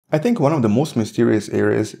I think one of the most mysterious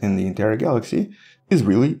areas in the entire galaxy is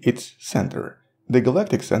really its center. The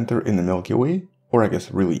galactic center in the Milky Way, or I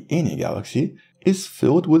guess really any galaxy, is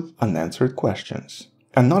filled with unanswered questions.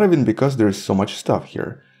 And not even because there is so much stuff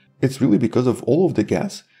here. It's really because of all of the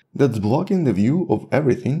gas that's blocking the view of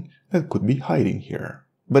everything that could be hiding here.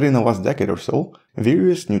 But in the last decade or so,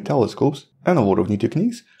 various new telescopes and a lot of new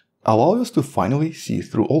techniques allowed us to finally see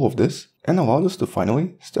through all of this and allowed us to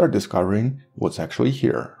finally start discovering what's actually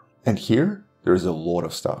here. And here, there's a lot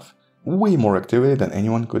of stuff. Way more activity than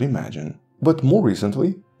anyone could imagine. But more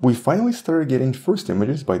recently, we finally started getting first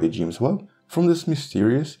images by the James Webb from this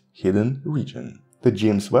mysterious hidden region. The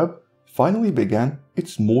James Webb finally began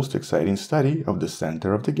its most exciting study of the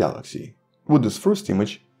center of the galaxy, with this first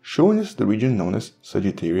image showing us the region known as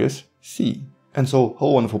Sgr C. And so,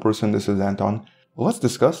 hello wonderful person, this is Anton. Let's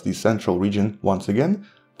discuss the central region once again,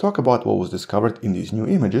 talk about what was discovered in these new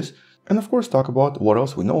images, and of course talk about what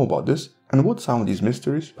else we know about this and what some of these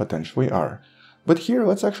mysteries potentially are. But here,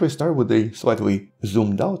 let's actually start with a slightly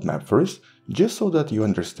zoomed out map first, just so that you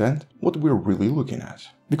understand what we're really looking at.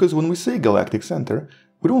 Because when we say galactic center,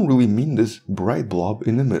 we don't really mean this bright blob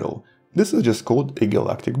in the middle. This is just called a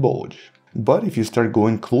galactic bulge. But if you start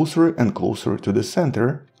going closer and closer to the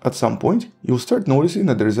center, at some point you'll start noticing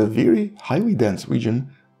that there's a very highly dense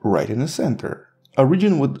region right in the center. A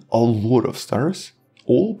region with a lot of stars,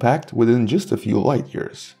 all packed within just a few light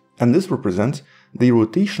years. And this represents the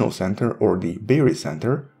rotational center or the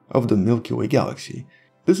barycenter of the Milky Way galaxy.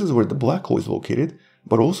 This is where the black hole is located,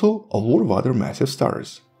 but also a lot of other massive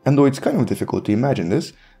stars. And though it's kind of difficult to imagine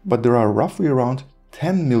this, but there are roughly around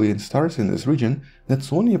 10 million stars in this region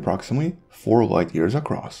that's only approximately 4 light years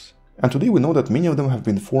across. And today we know that many of them have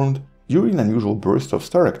been formed during an unusual burst of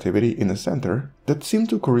star activity in the center that seem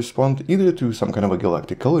to correspond either to some kind of a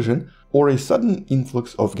galactic collision or a sudden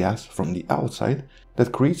influx of gas from the outside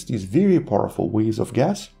that creates these very powerful waves of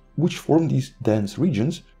gas which form these dense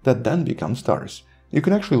regions that then become stars. You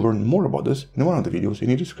can actually learn more about this in one of the videos in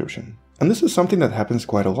the description. And this is something that happens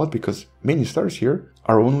quite a lot because many stars here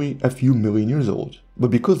are only a few million years old.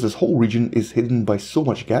 But because this whole region is hidden by so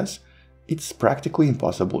much gas, it's practically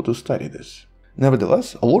impossible to study this.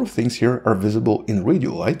 Nevertheless, a lot of things here are visible in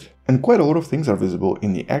radio light, and quite a lot of things are visible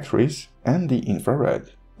in the X-rays and the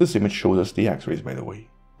infrared. This image shows us the X-rays, by the way.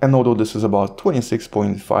 And although this is about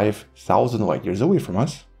 26.5 thousand light years away from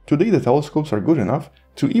us, today the telescopes are good enough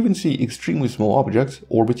to even see extremely small objects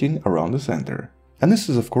orbiting around the center. And this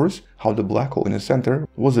is of course how the black hole in the center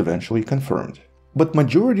was eventually confirmed. But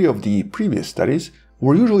majority of the previous studies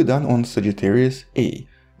were usually done on Sgr A.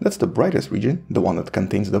 That's the brightest region, the one that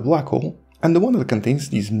contains the black hole, and the one that contains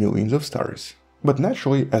these millions of stars. But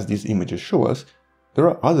naturally, as these images show us, there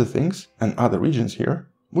are other things and other regions here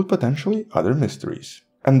with potentially other mysteries.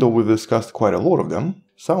 And though we've discussed quite a lot of them,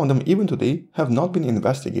 some of them even today have not been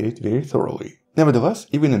investigated very thoroughly. Nevertheless,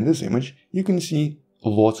 even in this image, you can see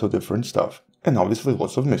lots of different stuff, and obviously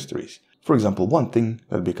lots of mysteries. For example, one thing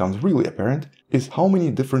that becomes really apparent is how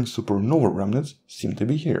many different supernova remnants seem to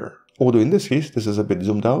be here. Although in this case, this is a bit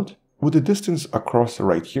zoomed out, with the distance across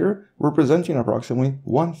right here representing approximately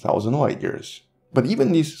 1000 light years. But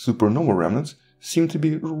even these supernova remnants seem to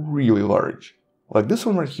be really large. Like this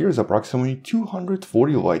one right here is approximately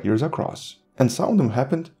 240 light years across, and some of them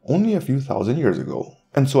happened only a few thousand years ago.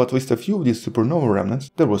 And so at least a few of these supernova remnants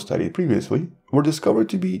that were studied previously were discovered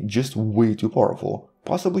to be just way too powerful,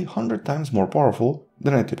 possibly 100 times more powerful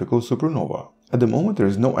than a typical supernova. At the moment there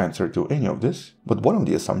is no answer to any of this, but one of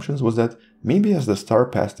the assumptions was that maybe as the star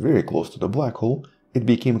passed very close to the black hole, it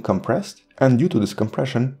became compressed and due to this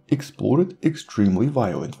compression exploded extremely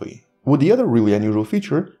violently. With the other really unusual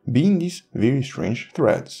feature being these very strange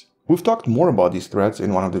threads. We've talked more about these threads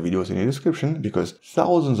in one of the videos in the description because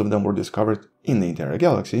thousands of them were discovered in the entire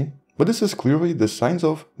galaxy, but this is clearly the signs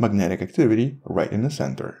of magnetic activity right in the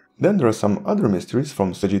center. Then there are some other mysteries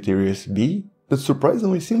from Sgr B that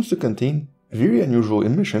surprisingly seems to contain very unusual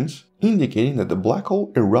emissions indicating that the black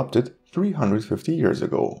hole erupted 350 years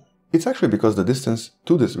ago. It's actually because the distance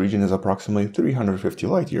to this region is approximately 350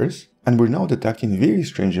 light years, and we're now detecting very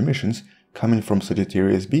strange emissions coming from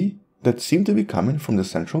Sgr B that seem to be coming from the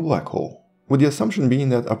central black hole. With the assumption being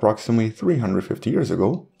that approximately 350 years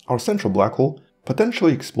ago, our central black hole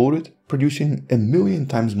potentially exploded, producing 1,000,000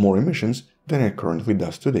 times more emissions than it currently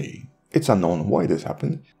does today. It's unknown why this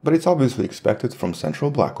happened, but it's obviously expected from central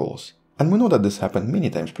black holes. And we know that this happened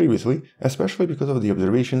many times previously, especially because of the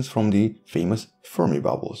observations from the famous Fermi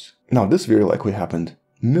bubbles. Now this very likely happened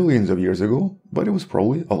millions of years ago, but it was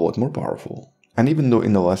probably a lot more powerful. And even though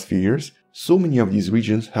in the last few years, so many of these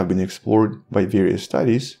regions have been explored by various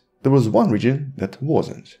studies, there was one region that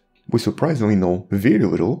wasn't. we surprisingly know very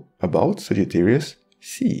little about Sgr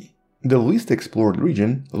C, the least explored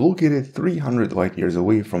region located 300 light-years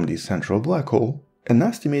away from the central black hole and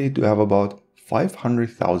estimated to have about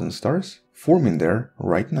 500,000 stars forming there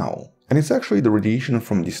right now. And it's actually the radiation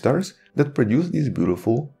from these stars that produce these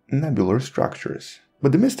beautiful nebular structures.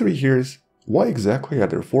 But the mystery here is, why exactly are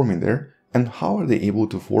they forming there, and how are they able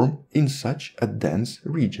to form in such a dense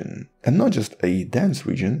region? And not just a dense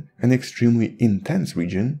region, an extremely intense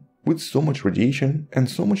region with so much radiation and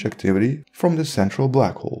so much activity from the central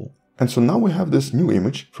black hole. And so now we have this new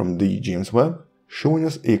image from the James Webb showing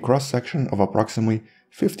us a cross-section of approximately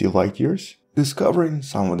 50 light-years, discovering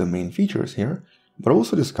some of the main features here, but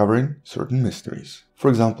also discovering certain mysteries. For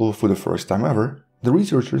example, for the first time ever, the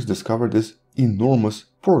researchers discovered this enormous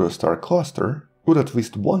protostar cluster, with at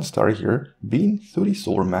least one star here being 30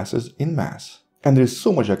 solar masses in mass. And there's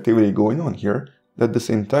so much activity going on here that this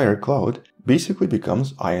entire cloud basically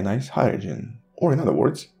becomes ionized hydrogen, or in other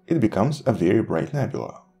words, it becomes a very bright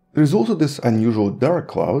nebula. There's also this unusual dark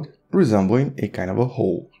cloud resembling a kind of a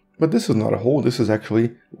hole. But this is not a hole, this is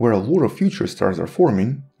actually where a lot of future stars are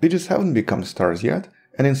forming. They just haven't become stars yet,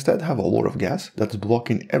 and instead have a lot of gas that's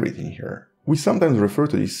blocking everything here. We sometimes refer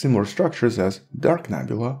to these similar structures as dark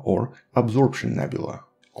nebula or absorption nebula.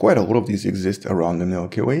 Quite a lot of these exist around the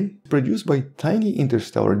Milky Way, produced by tiny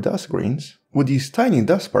interstellar dust grains, with these tiny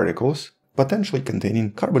dust particles potentially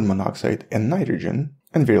containing carbon monoxide and nitrogen,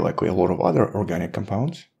 and very likely a lot of other organic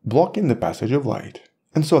compounds, blocking the passage of light.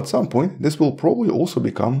 And so at some point, this will probably also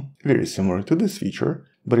become very similar to this feature,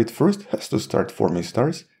 but it first has to start forming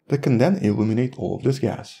stars that can then illuminate all of this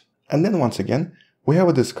gas. And then once again, we have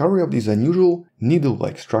a discovery of these unusual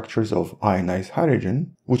needle-like structures of ionized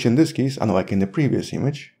hydrogen, which in this case, unlike in the previous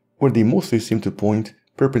image, where they mostly seem to point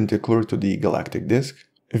perpendicular to the galactic disk,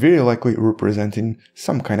 very likely representing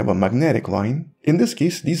some kind of a magnetic line. In this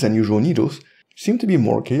case, these unusual needles seem to be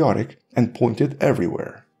more chaotic and pointed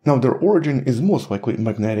everywhere. Now, their origin is most likely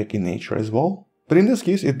magnetic in nature as well, but in this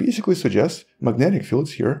case it basically suggests magnetic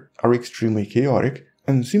fields here are extremely chaotic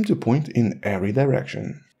and seem to point in every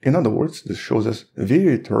direction. In other words, this shows us a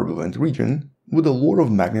very turbulent region with a lot of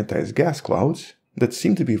magnetized gas clouds that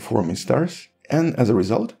seem to be forming stars and as a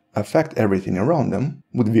result affect everything around them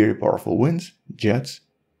with very powerful winds, jets,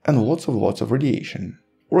 and lots of radiation.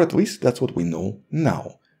 Or at least that's what we know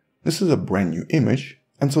now. This is a brand new image,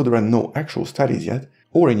 and so there are no actual studies yet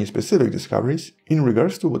or any specific discoveries in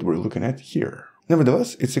regards to what we're looking at here.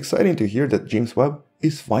 Nevertheless, it's exciting to hear that James Webb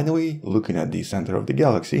is finally looking at the center of the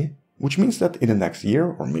galaxy, which means that in the next year,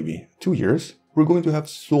 or maybe 2 years, we're going to have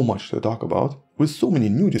so much to talk about, with so many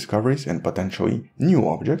new discoveries and potentially new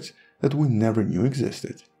objects that we never knew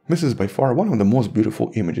existed. This is by far one of the most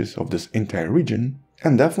beautiful images of this entire region,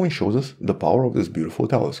 and definitely shows us the power of this beautiful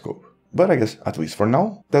telescope. But I guess, at least for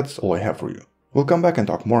now, that's all I have for you. We'll come back and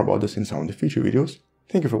talk more about this in some of the future videos.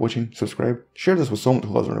 Thank you for watching, subscribe, share this with someone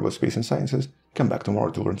who loves learning about space and sciences, come back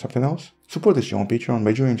tomorrow to learn something else, support this channel on Patreon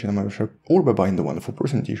by joining channel membership or by buying the Wonderful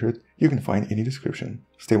Person t-shirt you can find in the description.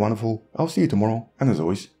 Stay wonderful, I'll see you tomorrow, and as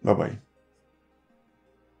always, bye bye.